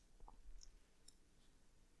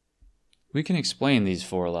 We can explain these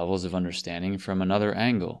 4 levels of understanding from another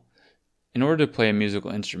angle. In order to play a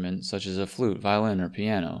musical instrument such as a flute, violin, or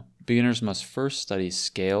piano, beginners must first study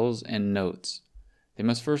scales and notes. They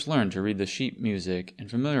must first learn to read the sheet music and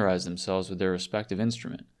familiarize themselves with their respective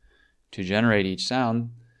instrument. To generate each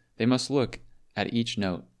sound, they must look at each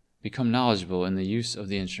note, become knowledgeable in the use of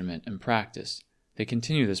the instrument, and practice. They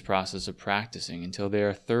continue this process of practicing until they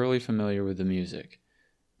are thoroughly familiar with the music.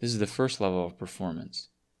 This is the first level of performance.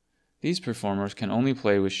 These performers can only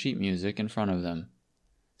play with sheet music in front of them.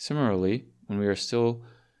 Similarly, when we still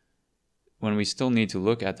need to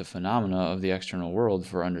look at the phenomena of the external world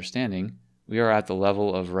for understanding, we are at the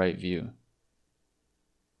level of right view.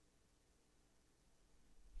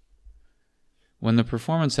 When the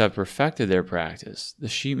performers have perfected their practice, the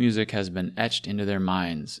sheet music has been etched into their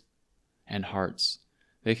minds and hearts.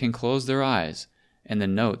 They can close their eyes, and the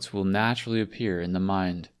notes will naturally appear in the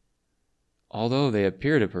mind. Although they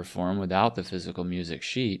appear to perform without the physical music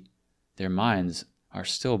sheet, their minds are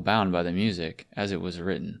still bound by the music as it was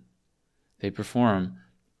written. They perform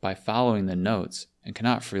by following the notes and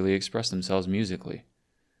cannot freely express themselves musically.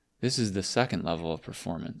 This is the second level of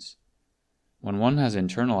performance. When one has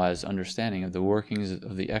internalized understanding of the workings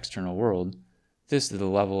of the external world, this is the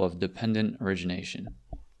level of dependent origination.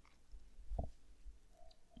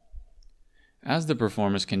 As the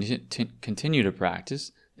performers continue to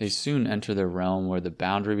practice, they soon enter the realm where the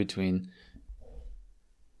boundary between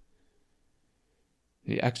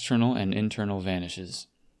the external and internal vanishes.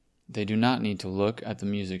 They do not need to look at the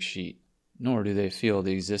music sheet, nor do they feel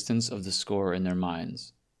the existence of the score in their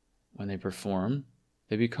minds. When they perform,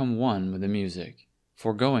 they become one with the music,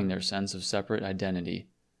 foregoing their sense of separate identity.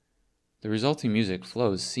 The resulting music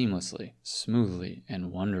flows seamlessly, smoothly,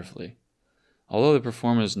 and wonderfully. Although the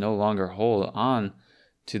performers no longer hold on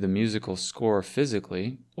to the musical score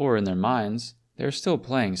physically or in their minds, they are still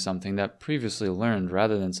playing something that previously learned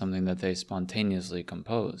rather than something that they spontaneously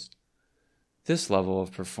composed. This level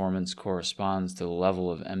of performance corresponds to the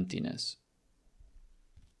level of emptiness.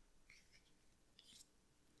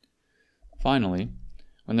 Finally,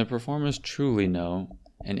 when the performers truly know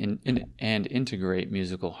and integrate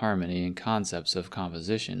musical harmony and concepts of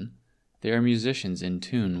composition, they are musicians in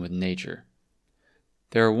tune with nature.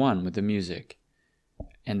 They are one with the music,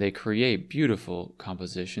 and they create beautiful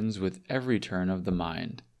compositions with every turn of the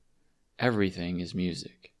mind. Everything is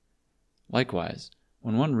music. Likewise,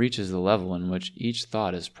 when one reaches the level in which each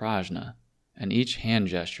thought is prajna, and each hand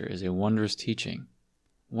gesture is a wondrous teaching,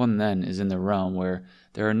 one then is in the realm where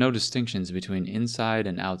there are no distinctions between inside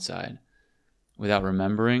and outside, without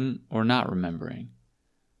remembering or not remembering.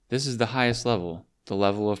 This is the highest level, the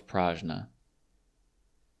level of prajna.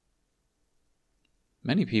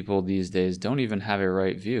 Many people these days don't even have a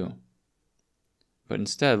right view, but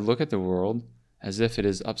instead look at the world as if it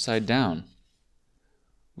is upside down.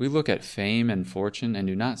 We look at fame and fortune and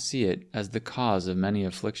do not see it as the cause of many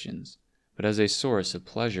afflictions, but as a source of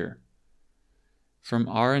pleasure. From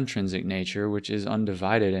our intrinsic nature, which is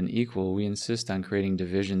undivided and equal, we insist on creating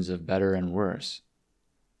divisions of better and worse.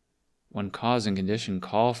 When cause and condition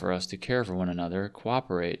call for us to care for one another,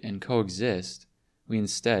 cooperate, and coexist, we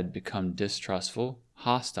instead become distrustful,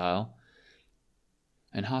 hostile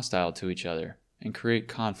to each other, and create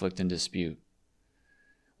conflict and dispute.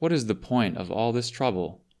 What is the point of all this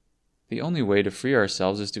trouble? The only way to free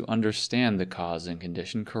ourselves is to understand the cause and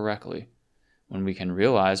condition correctly. When we can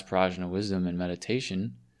realize prajna wisdom in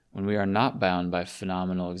meditation, when we are not bound by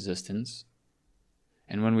phenomenal existence,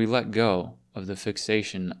 and when we let go of the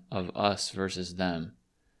fixation of us versus them,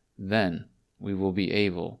 then we will be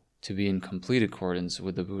able to be in complete accordance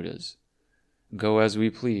with the Buddhas, go as we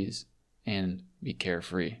please, and be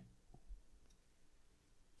carefree.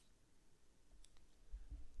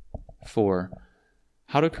 4.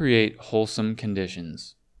 How to create wholesome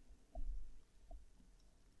conditions.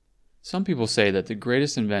 Some people say that the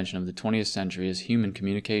greatest invention of the 20th century is human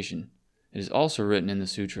communication. It is also written in the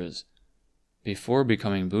sutras. Before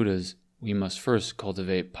becoming Buddhas, we must first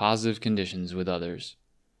cultivate positive conditions with others.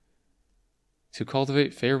 To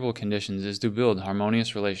cultivate favorable conditions is to build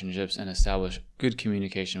harmonious relationships and establish good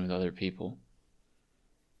communication with other people.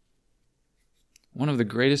 One of the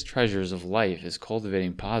greatest treasures of life is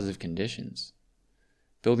cultivating positive conditions.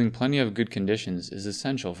 Building plenty of good conditions is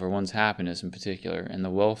essential for one's happiness in particular and the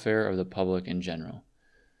welfare of the public in general.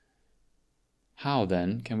 How,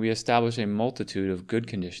 then, can we establish a multitude of good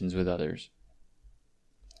conditions with others?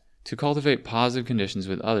 To cultivate positive conditions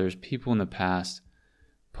with others, people in the past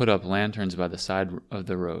put up lanterns by the side of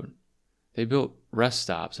the road. They built rest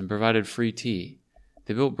stops and provided free tea.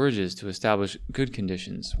 They built bridges to establish good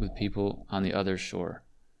conditions with people on the other shore.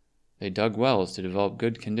 They dug wells to develop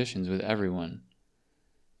good conditions with everyone.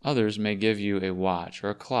 Others may give you a watch or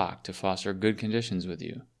a clock to foster good conditions with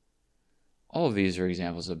you. All of these are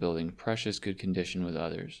examples of building precious good condition with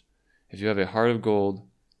others. If you have a heart of gold,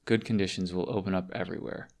 good conditions will open up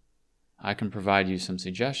everywhere. I can provide you some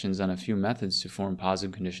suggestions on a few methods to form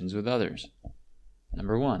positive conditions with others.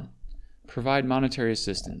 Number 1, provide monetary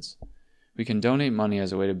assistance. We can donate money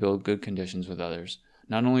as a way to build good conditions with others.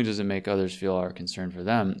 Not only does it make others feel our concern for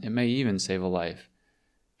them, it may even save a life.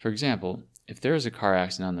 For example, if there is a car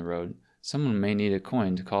accident on the road, someone may need a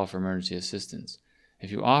coin to call for emergency assistance.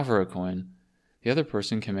 If you offer a coin, the other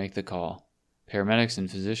person can make the call. Paramedics and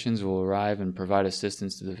physicians will arrive and provide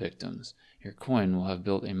assistance to the victims. Your coin will have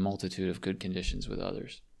built a multitude of good conditions with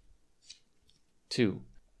others. 2.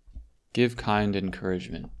 Give kind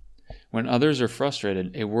encouragement. When others are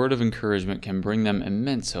frustrated, a word of encouragement can bring them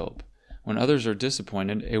immense hope. When others are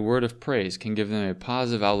disappointed, a word of praise can give them a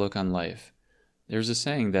positive outlook on life. There's a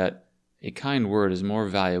saying that a kind word is more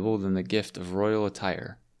valuable than the gift of royal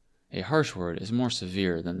attire. A harsh word is more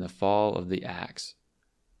severe than the fall of the axe.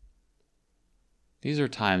 These are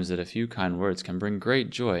times that a few kind words can bring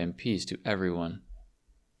great joy and peace to everyone.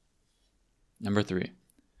 Number 3,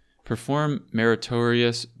 perform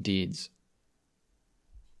meritorious deeds.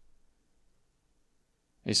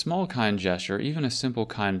 A small kind gesture, even a simple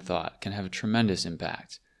kind thought, can have a tremendous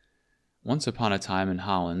impact. Once upon a time in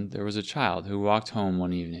Holland, there was a child who walked home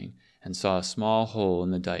one evening and saw a small hole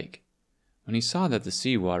in the dike. When he saw that the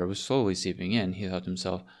seawater was slowly seeping in, he thought to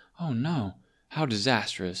himself, "Oh no, how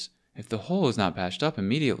disastrous! If the hole is not patched up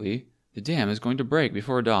immediately, the dam is going to break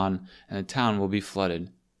before dawn and the town will be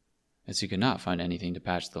flooded." As he could not find anything to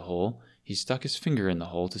patch the hole, he stuck his finger in the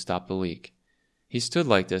hole to stop the leak. He stood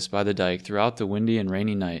like this by the dike throughout the windy and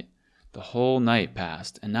rainy night. The whole night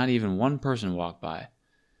passed, and not even one person walked by.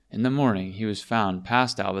 In the morning, he was found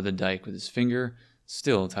passed out by the dike with his finger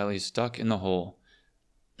still tightly stuck in the hole.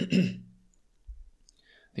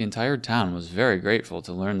 The entire town was very grateful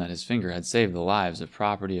to learn that his finger had saved the lives of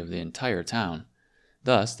property of the entire town.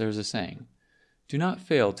 Thus, there is a saying, "Do not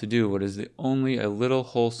fail to do what is only a little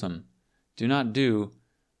wholesome. Do not do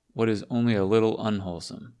what is only a little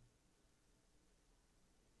unwholesome."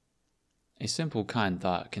 A simple kind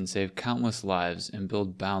thought can save countless lives and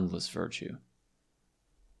build boundless virtue.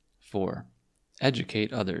 4.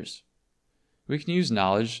 Educate others. We can use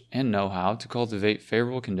knowledge and know-how to cultivate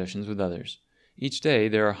favorable conditions with others. Each day,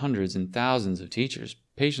 there are hundreds and thousands of teachers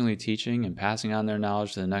patiently teaching and passing on their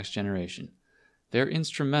knowledge to the next generation. They are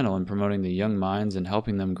instrumental in promoting the young minds and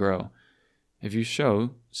helping them grow. If you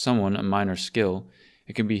show someone a minor skill,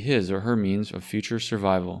 it can be his or her means of future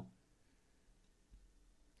survival.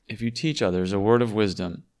 If you teach others a word of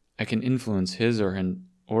wisdom, it can influence his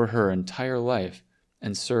or her entire life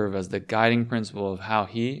and serve as the guiding principle of how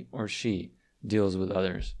he or she deals with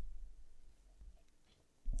others.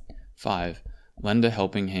 5. Lend a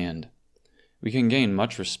helping hand. We can gain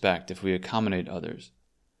much respect if we accommodate others.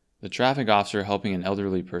 The traffic officer helping an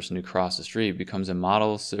elderly person to cross the street becomes a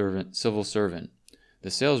model civil servant.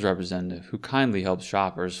 The sales representative who kindly helps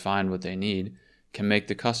shoppers find what they need can make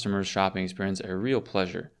the customer's shopping experience a real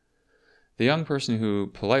pleasure. The young person who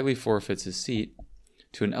politely forfeits his seat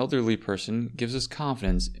to an elderly person gives us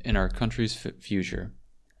confidence in our country's future.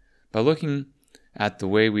 By looking at the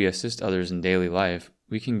way we assist others in daily life,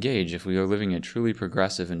 we can gauge if we are living a truly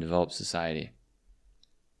progressive and developed society.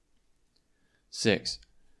 6.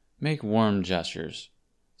 Make warm gestures.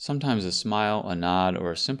 Sometimes a smile, a nod,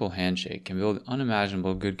 or a simple handshake can build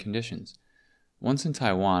unimaginable good conditions. Once in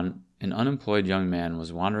Taiwan, an unemployed young man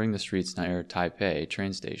was wandering the streets near Taipei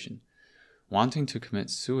train station, wanting to commit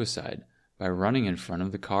suicide by running in front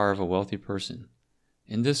of the car of a wealthy person.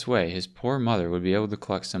 In this way, his poor mother would be able to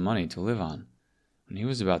collect some money to live on. When he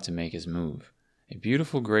was about to make his move, a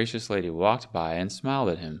beautiful, gracious lady walked by and smiled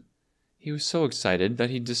at him. He was so excited that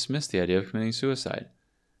he dismissed the idea of committing suicide.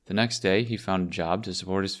 The next day, he found a job to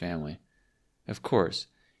support his family. Of course,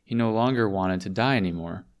 he no longer wanted to die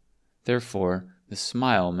anymore. Therefore, the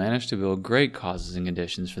smile managed to build great causes and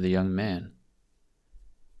conditions for the young man.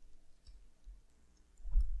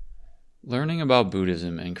 Learning about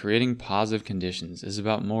Buddhism and creating positive conditions is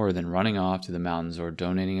about more than running off to the mountains or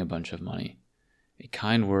donating a bunch of money. A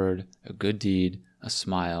kind word, a good deed, a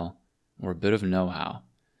smile, or a bit of know-how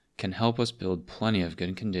can help us build plenty of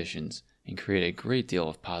good conditions and create a great deal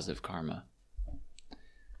of positive karma.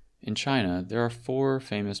 In China, there are 4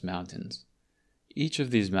 famous mountains. Each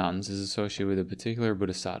of these mountains is associated with a particular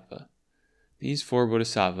bodhisattva. These 4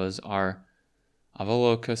 bodhisattvas are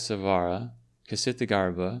Avalokitesvara,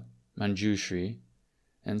 Kshitigarbha, Manjushri,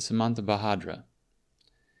 and Samantabhadra.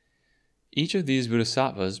 Each of these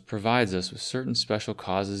bodhisattvas provides us with certain special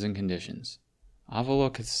causes and conditions.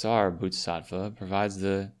 Avalokitesvara bodhisattva provides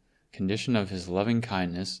the condition of his loving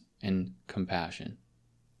kindness and compassion.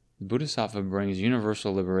 The bodhisattva brings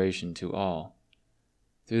universal liberation to all.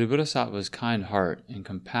 Through the bodhisattva's kind heart and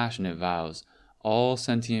compassionate vows, all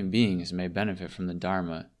sentient beings may benefit from the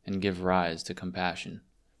Dharma and give rise to compassion.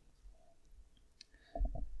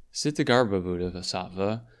 Kshitigarbha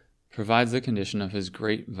bodhisattva provides the condition of his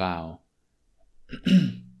great vow.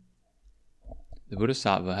 The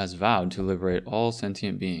bodhisattva has vowed to liberate all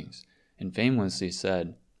sentient beings, and famously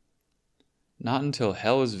said, "Not until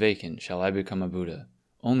hell is vacant shall I become a Buddha.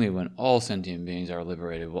 Only when all sentient beings are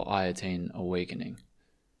liberated will I attain awakening."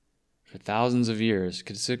 For thousands of years,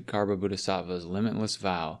 Kshitigarbha bodhisattva's limitless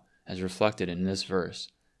vow, as reflected in this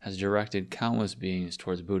verse, has directed countless beings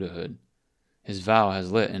towards Buddhahood. His vow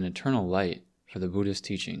has lit an eternal light for the Buddhist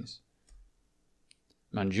teachings.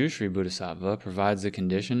 Manjushri bodhisattva provides the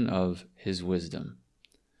condition of his wisdom.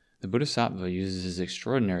 The bodhisattva uses his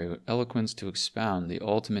extraordinary eloquence to expound the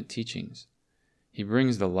ultimate teachings. He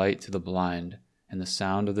brings the light to the blind and the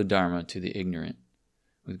sound of the Dharma to the ignorant.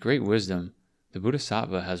 With great wisdom, the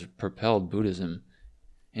bodhisattva has propelled Buddhism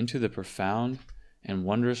into the profound and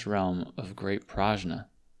wondrous realm of great prajna.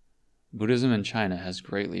 Buddhism in China has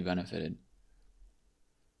greatly benefited.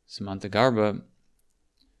 Samantabhadra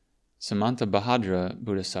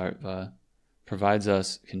bodhisattva provides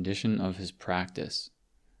us condition of his practice.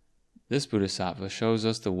 This bodhisattva shows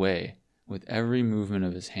us the way with every movement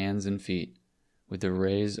of his hands and feet, with the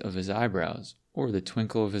raise of his eyebrows or the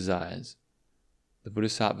twinkle of his eyes. The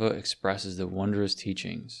bodhisattva expresses the wondrous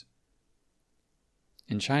teachings.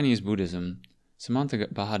 In Chinese Buddhism,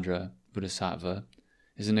 Samantabhadra bodhisattva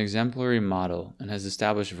is an exemplary model and has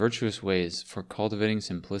established virtuous ways for cultivating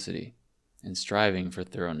simplicity and striving for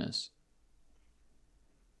thoroughness.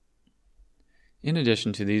 In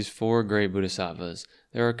addition to these 4 great bodhisattvas,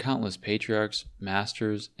 there are countless patriarchs,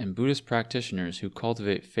 masters, and Buddhist practitioners who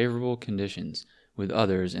cultivate favorable conditions with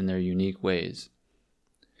others in their unique ways.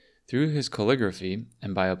 Through his calligraphy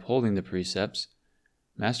and by upholding the precepts,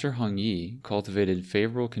 Master Hsing Yun cultivated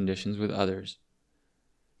favorable conditions with others.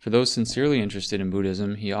 For those sincerely interested in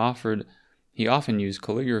Buddhism, he often used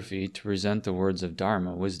calligraphy to present the words of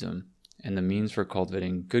Dharma, wisdom, and the means for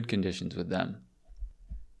cultivating good conditions with them.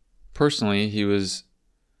 Personally, he was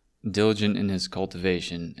diligent in his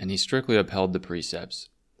cultivation, and he strictly upheld the precepts.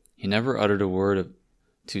 He never uttered a word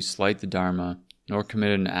to slight the Dharma, nor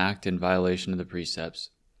committed an act in violation of the precepts.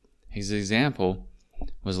 His example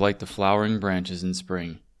was like the flowering branches in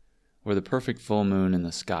spring, or the perfect full moon in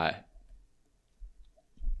the sky.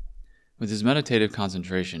 With his meditative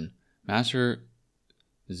concentration, Master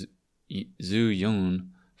Hsing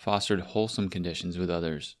Yun fostered wholesome conditions with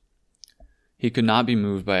others. He could not be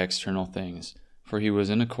moved by external things, for he was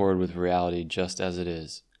in accord with reality just as it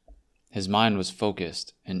is. His mind was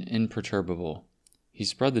focused and imperturbable. He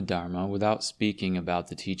spread the Dharma without speaking about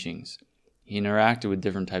the teachings. He interacted with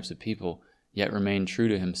different types of people, yet remained true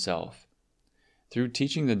to himself. Through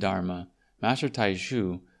teaching the Dharma, Master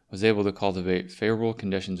Taishu was able to cultivate favorable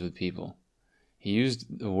conditions with people. He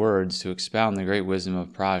used the words to expound the great wisdom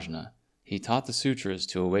of prajna. He taught the sutras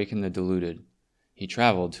to awaken the deluded. He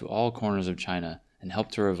traveled to all corners of China and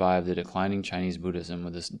helped to revive the declining Chinese Buddhism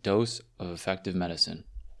with a dose of effective medicine.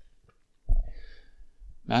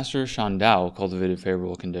 Master Shandao cultivated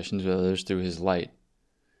favorable conditions with others through his light.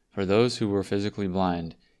 For those who were physically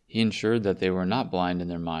blind, he ensured that they were not blind in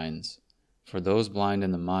their minds. For those blind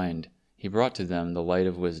in the mind, he brought to them the light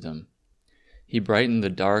of wisdom. He brightened the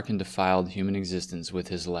dark and defiled human existence with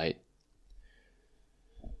his light.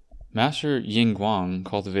 Master Yingguang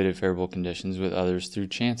cultivated favorable conditions with others through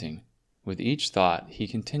chanting. With each thought, he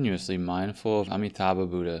continuously mindful of Amitabha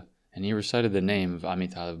Buddha, and he recited the name of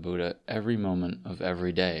Amitabha Buddha every moment of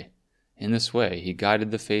every day. In this way, he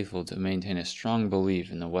guided the faithful to maintain a strong belief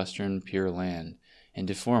in the Western Pure Land and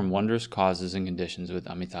to form wondrous causes and conditions with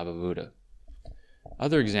Amitabha Buddha.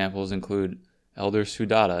 Other examples include Elder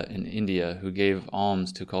Sudatta in India, who gave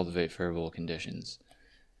alms to cultivate favorable conditions.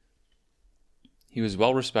 He was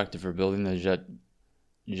well respected for building the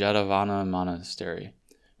Jetavana Monastery,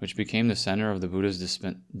 which became the center of the Buddha's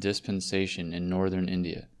dispensation in northern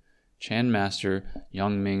India. Chan Master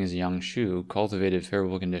Youngming's Yangshu cultivated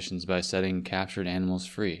favorable conditions by setting captured animals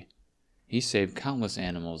free. He saved countless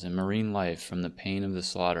animals and marine life from the pain of the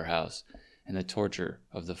slaughterhouse and the torture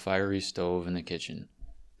of the fiery stove in the kitchen.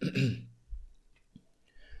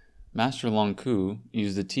 Master Long Ku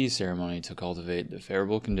used the tea ceremony to cultivate the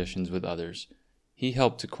favorable conditions with others. He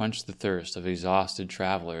helped to quench the thirst of exhausted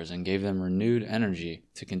travelers and gave them renewed energy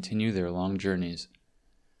to continue their long journeys.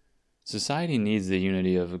 Society needs the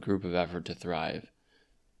unity of a group of effort to thrive,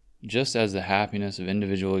 just as the happiness of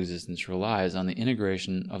individual existence relies on the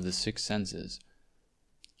integration of the six senses.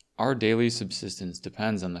 Our daily subsistence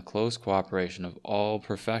depends on the close cooperation of all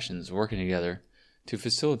professions working together to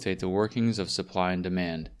facilitate the workings of supply and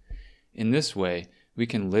demand. In this way, we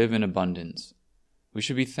can live in abundance. We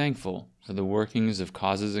should be thankful for the workings of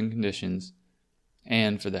causes and conditions,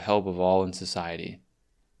 and for the help of all in society.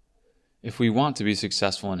 If we want to be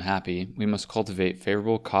successful and happy, we must cultivate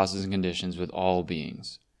favorable causes and conditions with all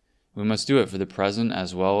beings. We must do it for the present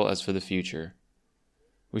as well as for the future.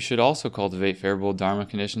 We should also cultivate favorable Dharma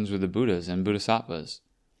conditions with the Buddhas and Bodhisattvas.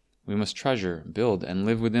 We must treasure, build, and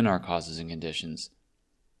live within our causes and conditions.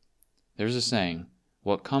 There's a saying,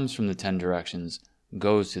 what comes from the 10 directions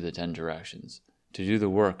goes to the 10 directions, to do the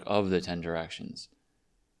work of the 10 directions.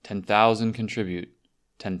 10,000 contribute,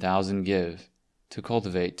 10,000 give, to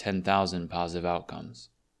cultivate 10,000 positive outcomes.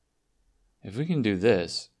 If we can do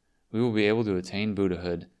this, we will be able to attain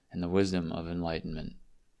Buddhahood and the wisdom of enlightenment.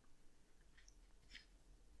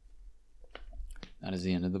 That is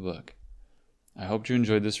the end of the book. I hope you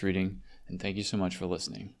enjoyed this reading, and thank you so much for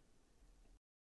listening.